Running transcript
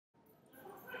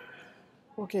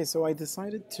Okay, so I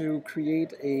decided to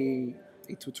create a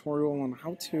tutorial on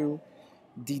how to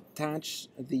detach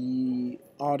the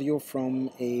audio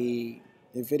from a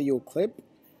video clip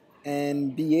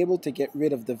and be able to get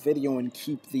rid of the video and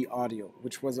keep the audio,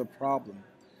 which was a problem.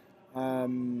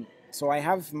 So I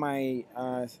have my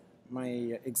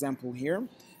example here.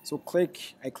 So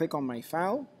I click on my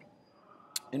file,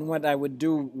 and what I would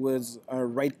do was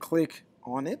right click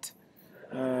on it,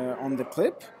 on the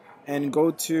clip, and go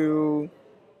to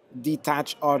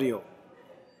detach audio.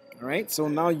 All right, so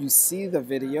now you see the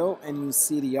video and you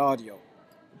see the audio.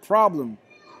 The problem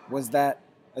was that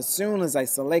as soon as I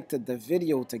selected the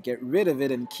video to get rid of it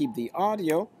and keep the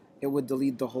audio, it would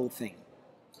delete the whole thing.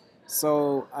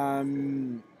 So,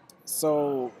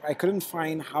 so I couldn't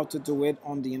find how to do it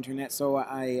on the internet, so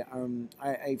I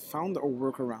found a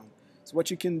workaround. So what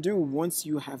you can do once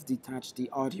you have detached the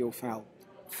audio file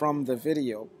from the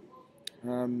video,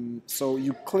 so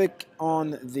you click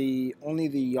on the only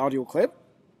the audio clip,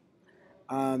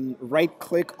 right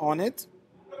click on it,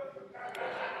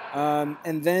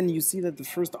 and then you see that the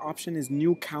first option is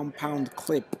new compound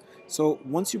clip. So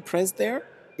once you press there,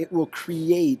 it will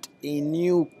create a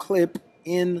new clip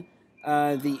in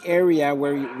the area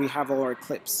where we have all our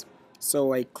clips.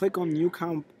 So I click on new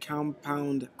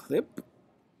compound clip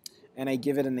and I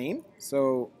give it a name.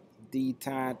 So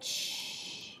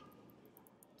detach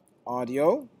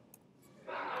audio.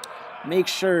 Make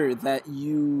sure that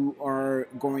you are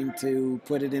going to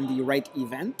put it in the right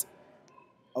event.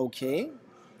 Okay,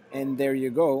 and there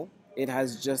you go. It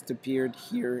has just appeared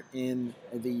here in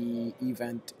the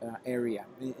event area,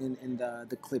 in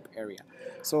the clip area.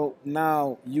 So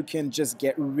now you can just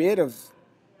get rid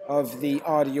of the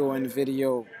audio and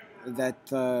video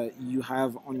that you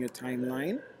have on your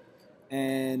timeline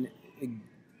and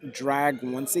drag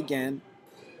once again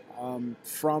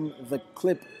from the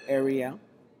clip area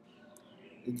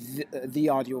the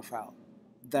audio file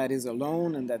that is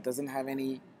alone and that doesn't have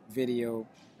any video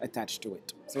attached to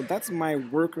it. So that's my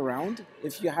workaround.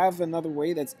 If you have another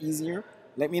way that's easier,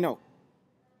 let me know.